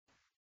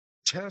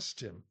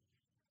Test him.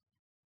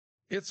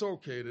 It's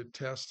okay to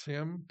test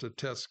him, to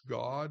test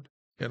God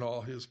and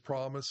all his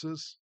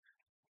promises,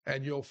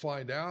 and you'll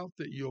find out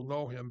that you'll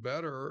know him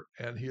better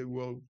and he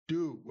will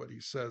do what he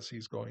says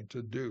he's going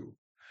to do.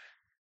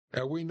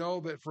 And we know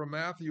that from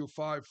Matthew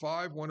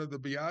 5:5, one of the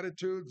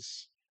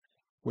Beatitudes,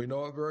 we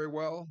know it very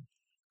well.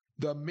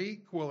 The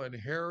meek will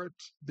inherit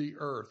the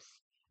earth.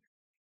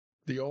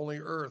 The only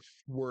earth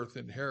worth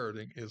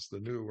inheriting is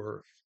the new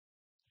earth.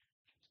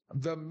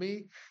 The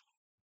meek,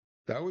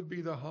 that would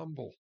be the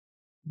humble.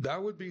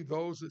 That would be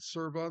those that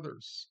serve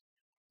others.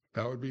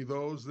 That would be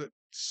those that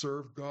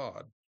serve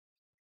God.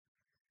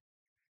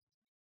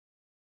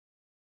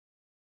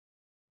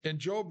 In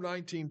Job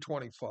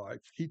 19:25,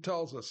 he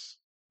tells us,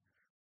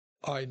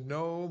 I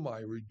know my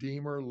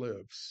Redeemer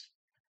lives.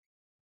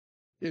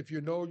 If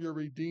you know your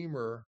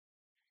Redeemer,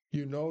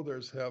 you know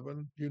there's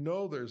heaven, you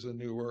know there's a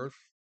new earth.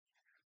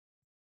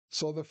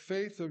 So the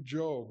faith of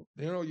Job,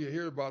 you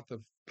hear about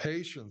the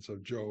patience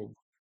of Job,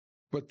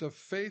 but the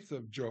faith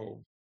of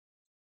Job.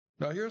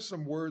 Now here's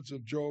some words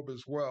of Job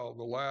as well.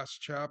 The last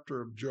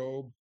chapter of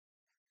Job,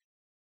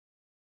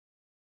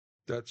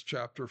 that's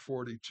chapter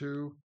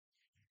 42.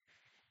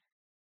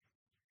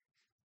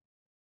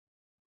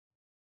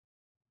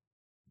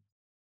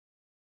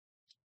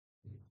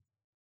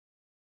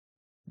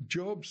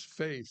 Job's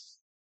faith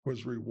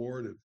was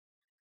rewarded.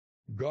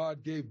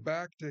 God gave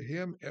back to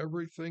him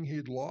everything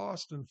he'd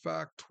lost, in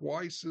fact,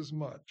 twice as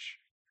much.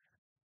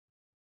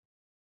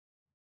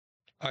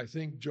 I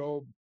think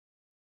Job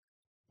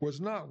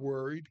was not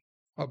worried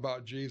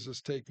about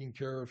Jesus taking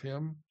care of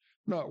him,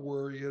 not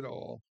worry at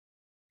all.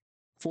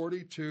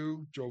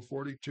 42, Job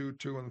 42,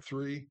 2 and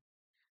 3.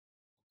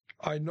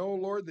 I know,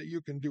 Lord, that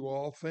you can do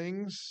all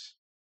things,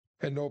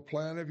 and no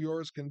plan of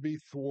yours can be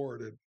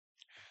thwarted.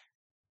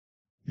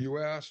 You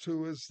asked,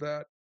 who is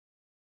that?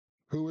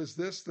 Who is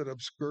this that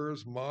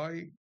obscures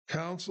my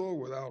counsel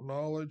without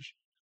knowledge?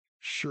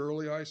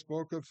 Surely I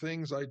spoke of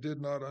things I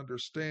did not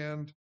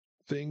understand,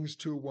 things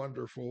too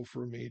wonderful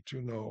for me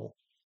to know.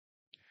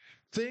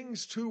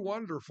 Things too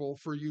wonderful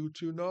for you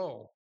to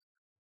know.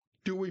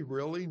 Do we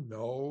really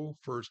know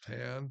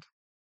firsthand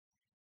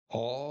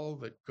all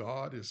that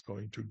God is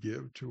going to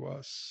give to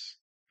us?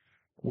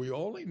 We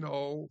only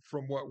know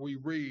from what we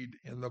read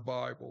in the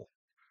Bible.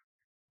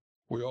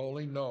 We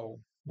only know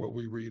what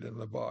we read in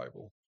the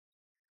Bible.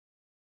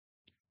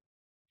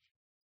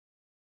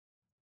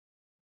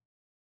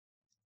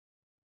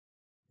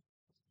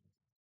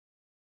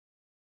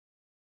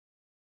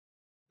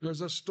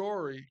 There's a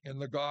story in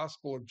the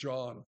Gospel of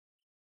John,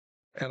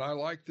 and I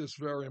like this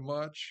very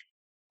much.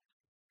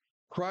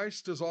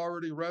 Christ is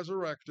already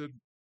resurrected,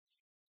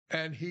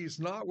 and he's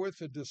not with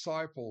the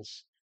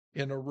disciples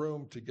in a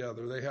room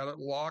together. They had it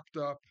locked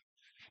up,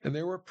 and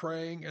they were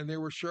praying, and they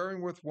were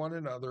sharing with one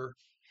another,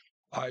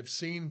 I've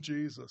seen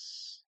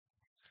Jesus.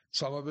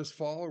 Some of his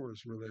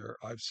followers were there.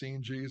 I've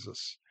seen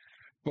Jesus.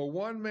 But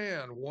one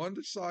man, one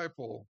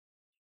disciple,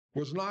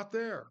 was not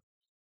there.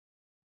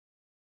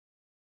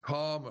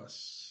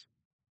 Thomas.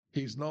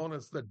 He's known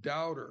as the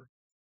doubter.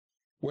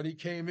 When he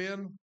came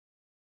in,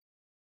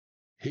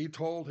 he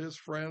told his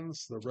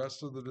friends, the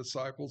rest of the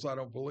disciples, I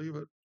don't believe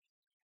it.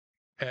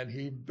 And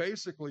he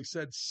basically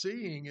said,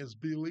 seeing is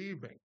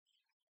believing.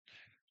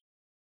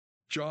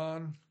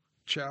 John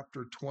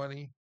chapter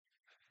 20,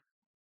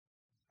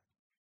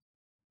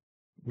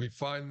 we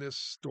find this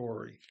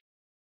story.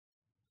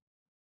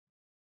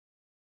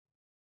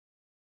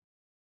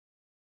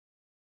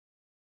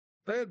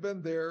 They had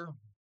been there,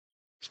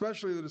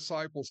 especially the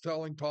disciples,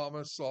 telling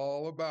Thomas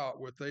all about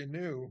what they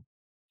knew.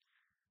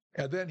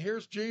 And then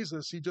here's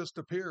Jesus. He just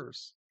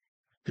appears.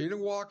 He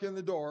didn't walk in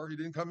the door. He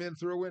didn't come in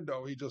through a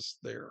window. He just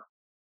there.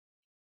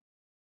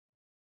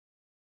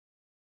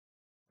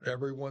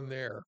 Everyone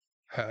there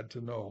had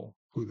to know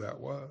who that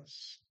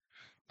was.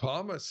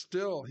 Thomas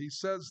still, he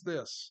says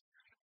this,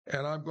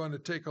 and I'm going to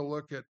take a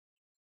look at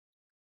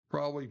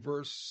probably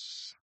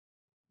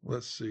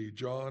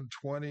John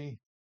 20.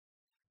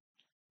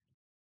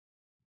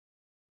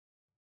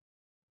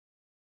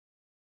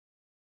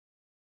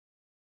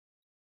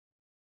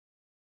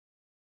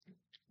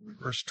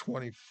 Verse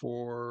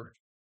 24.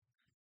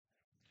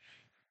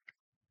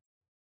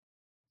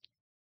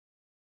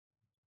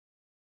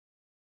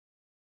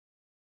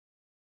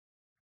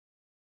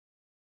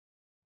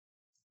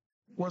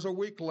 It was a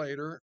week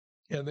later,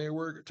 and they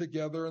were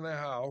together in the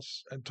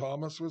house, and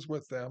Thomas was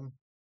with them.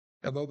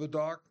 And though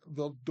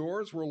the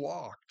doors were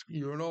locked, they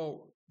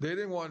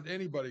didn't want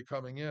anybody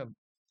coming in.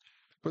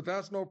 But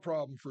that's no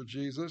problem for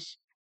Jesus.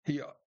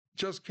 He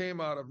just came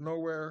out of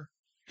nowhere.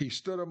 He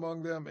stood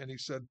among them and he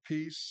said,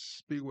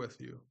 peace be with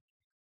you.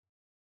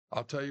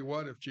 I'll tell you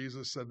what, if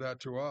Jesus said that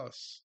to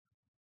us,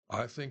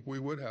 I think we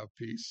would have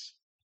peace.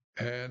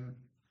 And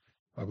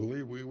I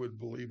believe we would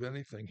believe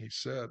anything he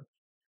said,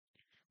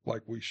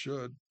 like we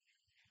should.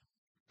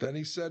 Then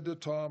he said to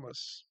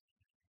Thomas,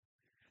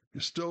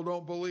 you still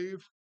don't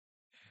believe?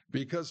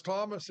 Because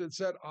Thomas had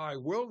said, I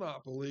will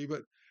not believe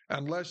it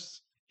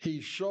unless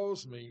he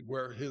shows me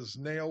where his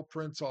nail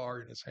prints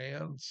are in his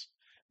hands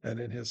and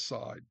in his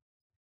side.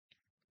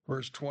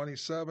 Verse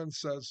 27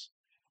 says,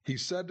 he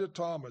said to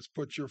Thomas,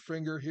 put your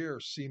finger here,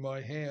 see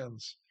my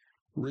hands.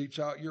 Reach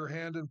out your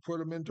hand and put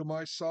them into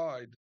my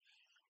side.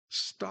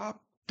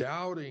 Stop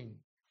doubting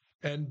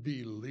and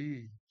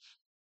believe.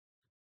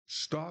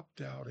 Stop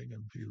doubting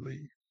and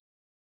believe.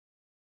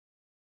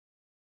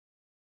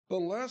 The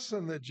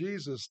lesson that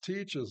Jesus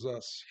teaches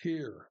us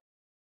here,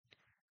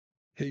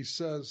 he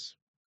says,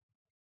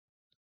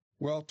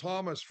 well,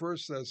 Thomas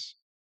first says,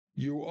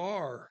 you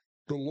are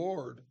the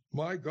Lord,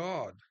 my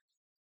God.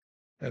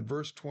 And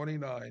verse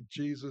 29,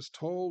 Jesus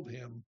told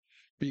him,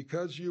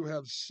 because you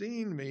have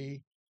seen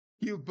me,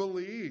 you've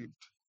believed.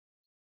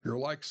 You're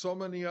like so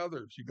many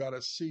others. You got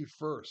to see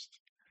first.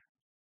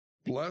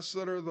 Blessed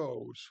are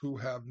those who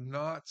have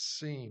not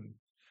seen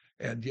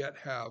and yet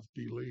have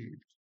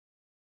believed.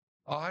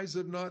 Eyes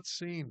have not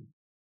seen.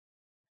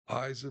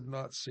 Eyes have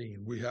not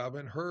seen. We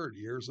haven't heard.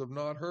 Ears have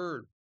not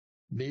heard.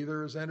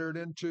 Neither has entered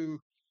into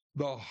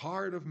the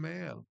heart of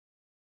man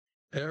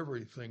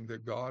everything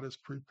that God has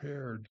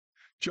prepared.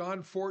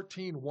 John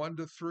 14,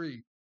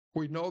 1-3.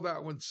 We know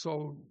that one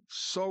so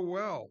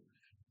well.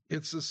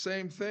 It's the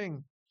same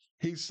thing.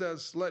 He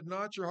says, let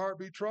not your heart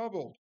be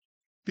troubled.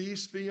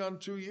 Peace be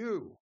unto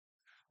you.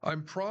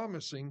 I'm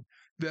promising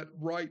that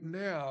right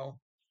now,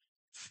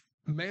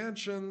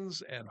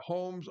 mansions and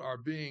homes are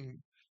being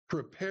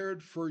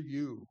prepared for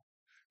you,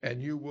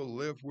 and you will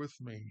live with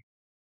me.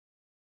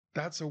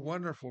 That's a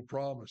wonderful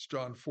promise,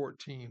 John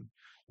 14,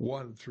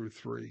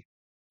 1-3.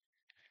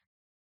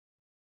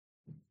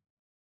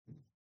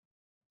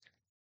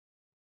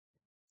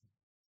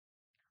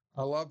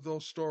 I love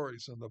those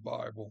stories in the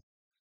Bible.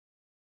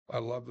 I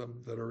love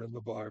them that are in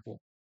the Bible.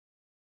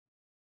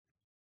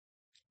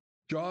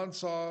 John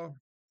saw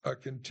a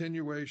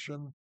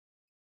continuation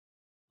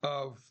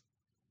of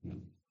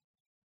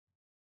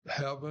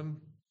heaven.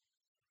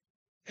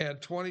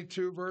 And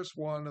 22 verse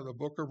 1 of the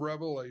book of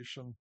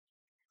Revelation,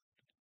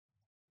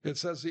 it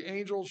says, the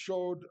angel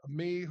showed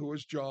me, who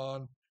is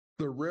John,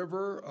 the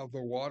river of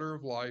the water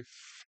of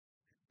life,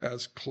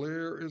 as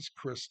clear as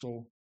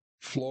crystal,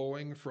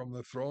 flowing from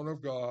the throne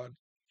of God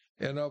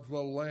and of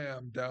the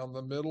Lamb down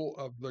the middle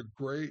of the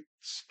great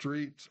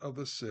street of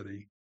the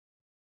city.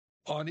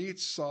 On each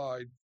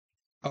side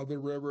of the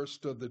river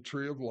stood the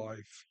tree of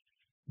life,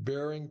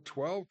 bearing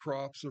 12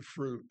 crops of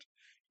fruit,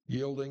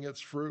 yielding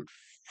its fruit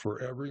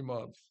for every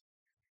month.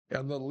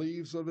 And the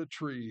leaves of the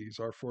trees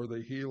are for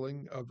the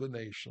healing of the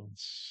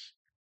nations.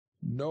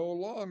 No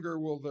longer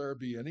will there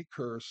be any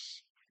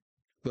curse.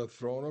 The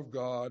throne of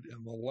God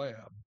and the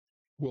Lamb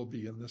will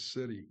be in the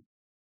city,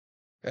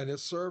 and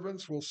his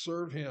servants will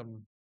serve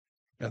him,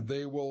 and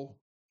they will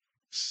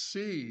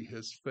see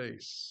his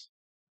face,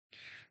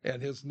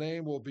 and his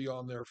name will be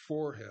on their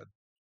forehead,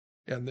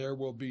 and there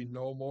will be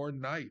no more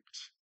night.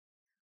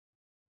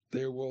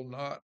 They will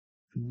not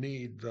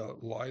need the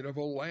light of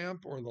a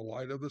lamp or the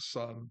light of the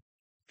sun,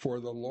 for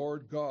the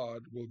Lord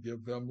God will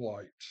give them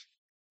light,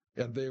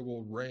 and they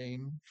will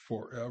reign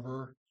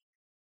forever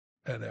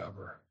and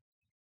ever.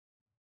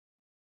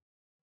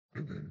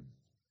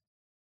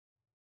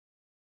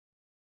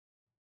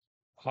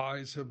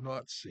 Eyes have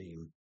not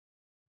seen,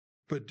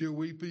 but do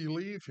we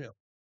believe him?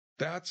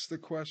 That's the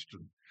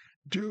question.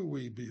 Do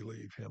we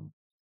believe him?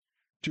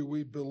 Do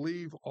we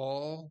believe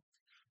all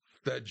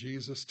that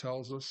Jesus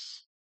tells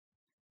us?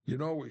 You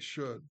know, we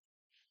should.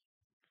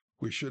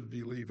 We should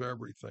believe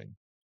everything.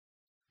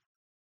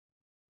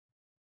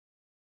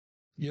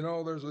 You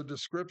know, there's a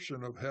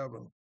description of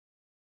heaven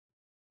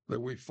that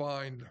we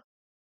find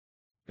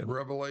in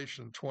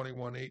Revelation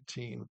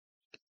 21:18.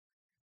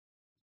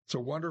 It's a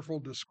wonderful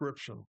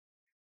description.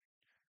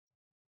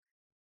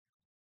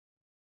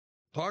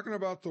 Talking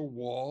about the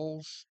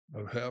walls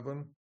of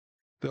heaven,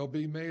 they'll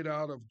be made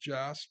out of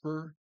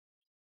jasper,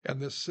 and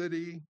the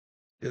city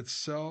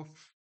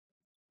itself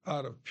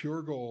out of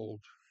pure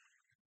gold,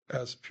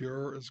 as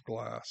pure as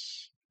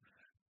glass.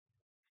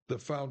 The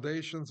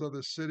foundations of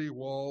the city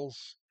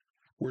walls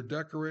were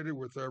decorated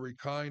with every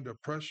kind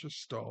of precious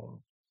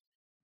stone.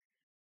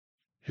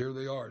 Here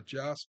they are: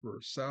 jasper,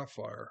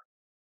 sapphire,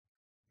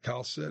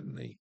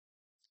 chalcedony,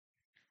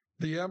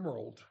 the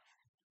emerald,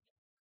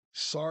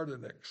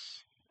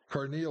 sardonyx,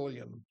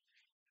 carnelian,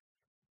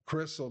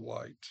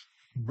 chrysolite,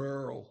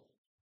 beryl,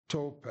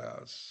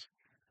 topaz,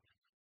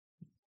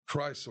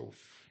 chrysoprase,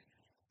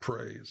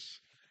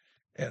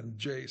 and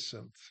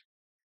jacinth.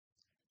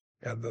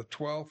 And the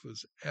 12th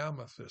is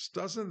amethyst.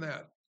 Doesn't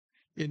that,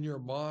 in your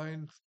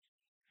mind,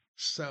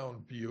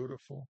 sound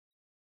beautiful?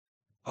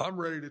 I'm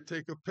ready to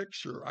take a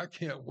picture. I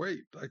can't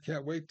wait. I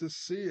can't wait to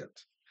see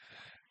it.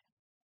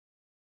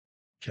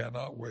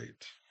 Cannot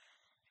wait.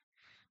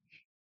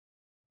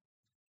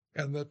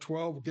 And the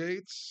 12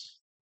 gates,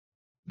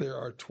 there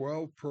are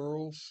 12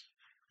 pearls.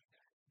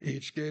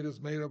 Each gate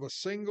is made of a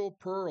single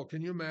pearl.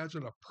 Can you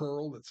imagine a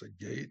pearl that's a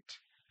gate?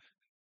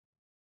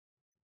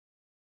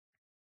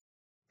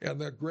 And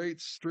the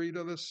great street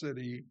of the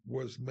city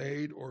was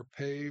made or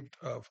paved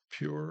of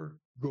pure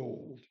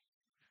gold,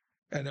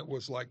 and it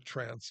was like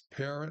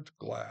transparent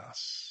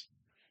glass.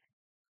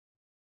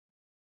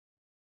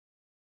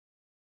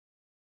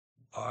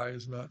 eye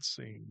has not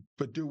seen.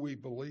 But do we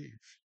believe?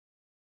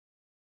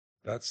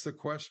 That's the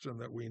question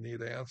that we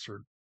need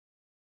answered.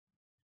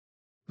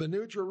 The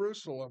New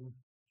Jerusalem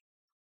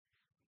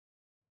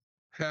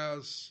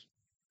has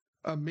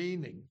a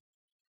meaning.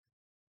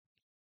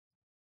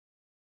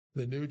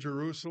 The New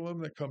Jerusalem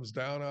that comes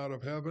down out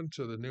of heaven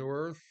to the new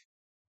earth,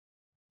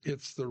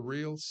 it's the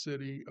real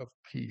city of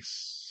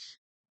peace.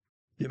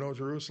 You know,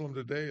 Jerusalem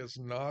today is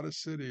not a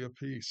city of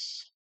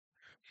peace.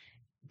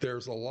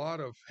 There's a lot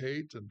of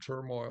hate and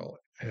turmoil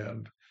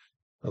and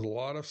a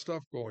lot of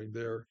stuff going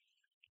there,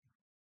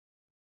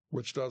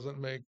 which doesn't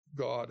make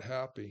God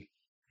happy.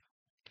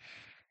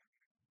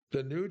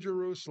 The New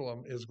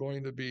Jerusalem is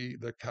going to be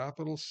the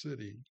capital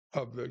city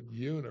of the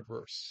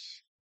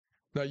universe.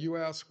 Now you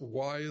ask,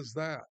 why is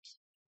that?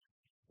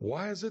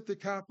 Why is it the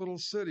capital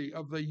city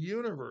of the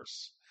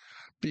universe?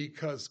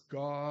 Because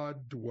God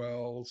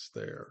dwells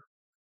there.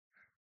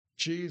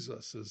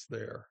 Jesus is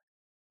there,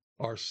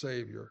 our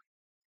Savior.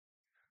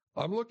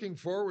 I'm looking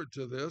forward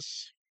to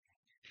this.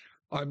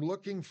 I'm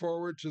looking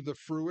forward to the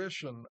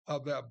fruition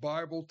of that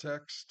Bible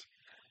text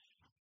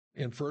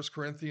in 1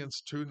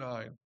 Corinthians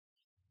 2:9.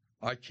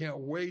 I can't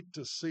wait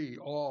to see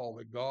all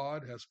that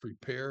God has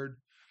prepared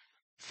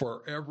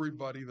for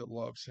everybody that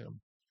loves him.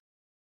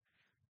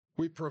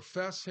 We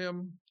profess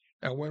him,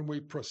 and when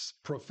we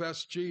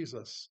profess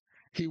Jesus,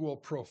 he will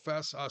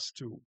profess us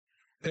to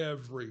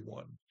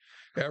everyone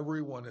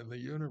in the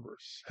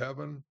universe,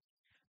 heaven,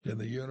 in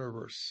the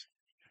universe.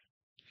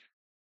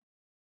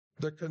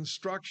 The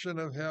construction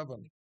of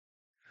heaven.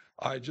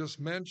 I just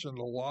mentioned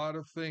a lot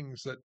of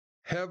things that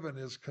heaven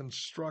is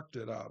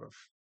constructed out of.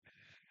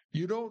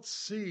 You don't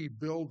see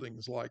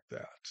buildings like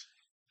that.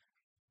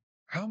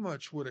 How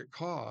much would it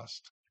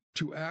cost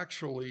to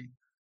actually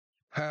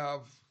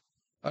have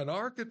an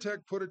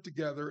architect put it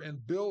together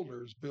and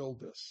builders build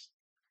this?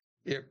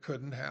 It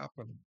couldn't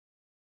happen.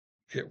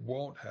 It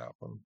won't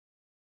happen.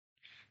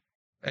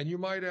 And you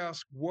might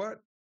ask, what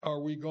are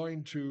we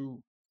going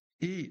to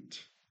eat?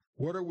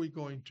 What are we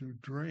going to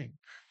drink?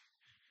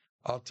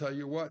 I'll tell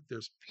you what,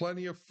 there's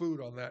plenty of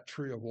food on that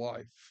tree of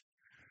life.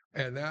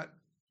 And that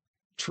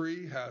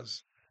tree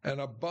has an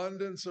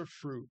abundance of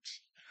fruit.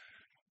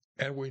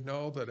 And we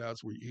know that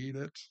as we eat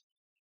it,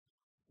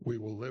 we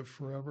will live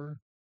forever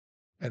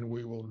and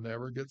we will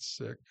never get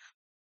sick.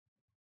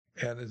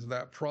 And is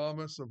that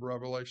promise of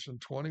Revelation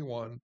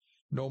 21,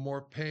 no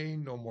more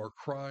pain, no more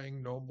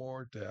crying, no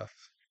more death.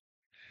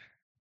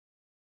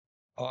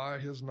 Eye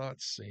has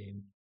not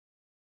seen.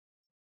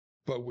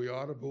 But we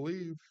ought to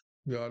believe.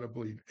 We ought to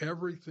believe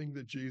everything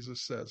that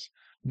Jesus says,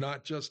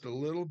 not just a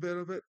little bit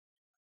of it,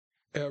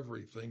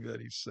 everything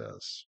that he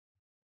says.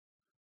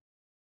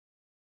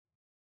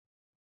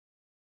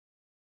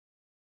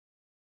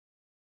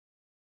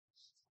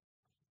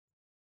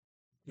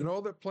 You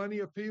know that plenty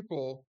of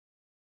people,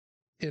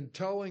 in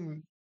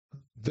telling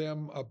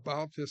them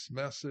about this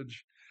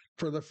message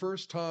for the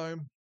first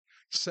time,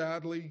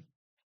 sadly,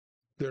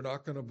 they're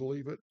not going to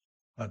believe it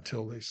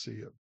until they see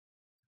it.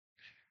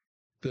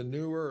 The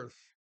new earth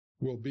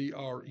will be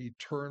our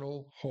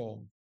eternal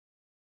home.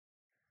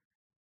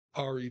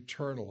 Our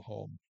eternal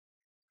home.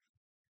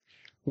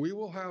 We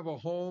will have a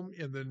home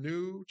in the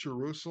New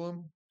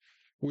Jerusalem.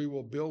 We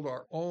will build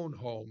our own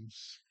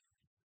homes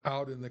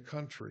out in the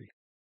country,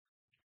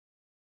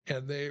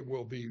 and they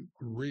will be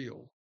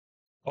real.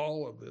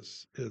 All of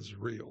this is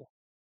real.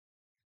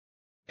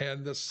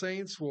 And the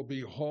saints will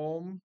be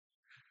home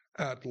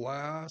at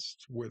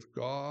last with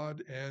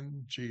God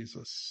and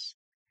Jesus.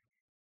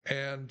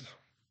 And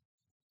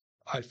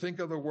I think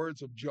of the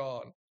words of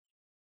John.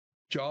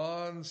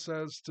 John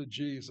says to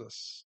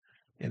Jesus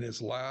in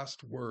his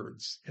last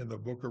words in the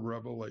book of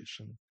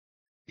Revelation,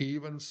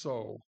 "Even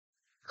so,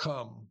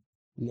 come,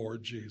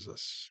 Lord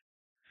Jesus."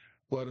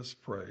 Let us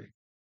pray.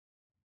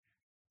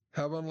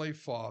 Heavenly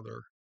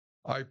Father,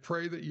 I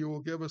pray that you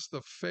will give us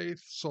the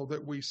faith so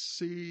that we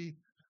see,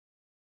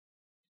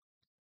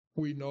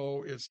 we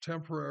know is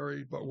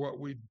temporary, but what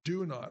we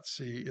do not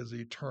see is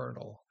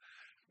eternal.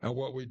 And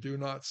what we do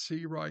not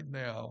see right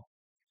now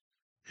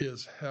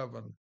is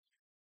heaven.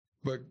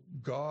 But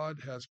God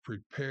has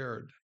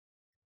prepared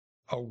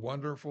a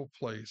wonderful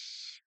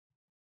place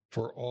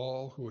for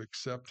all who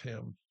accept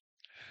him.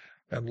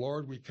 And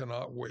Lord, we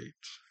cannot wait.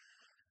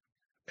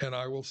 And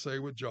I will say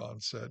what John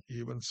said,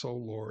 even so,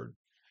 Lord,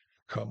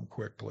 come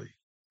quickly.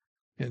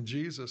 In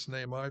Jesus'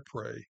 name I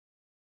pray.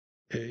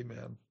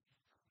 Amen.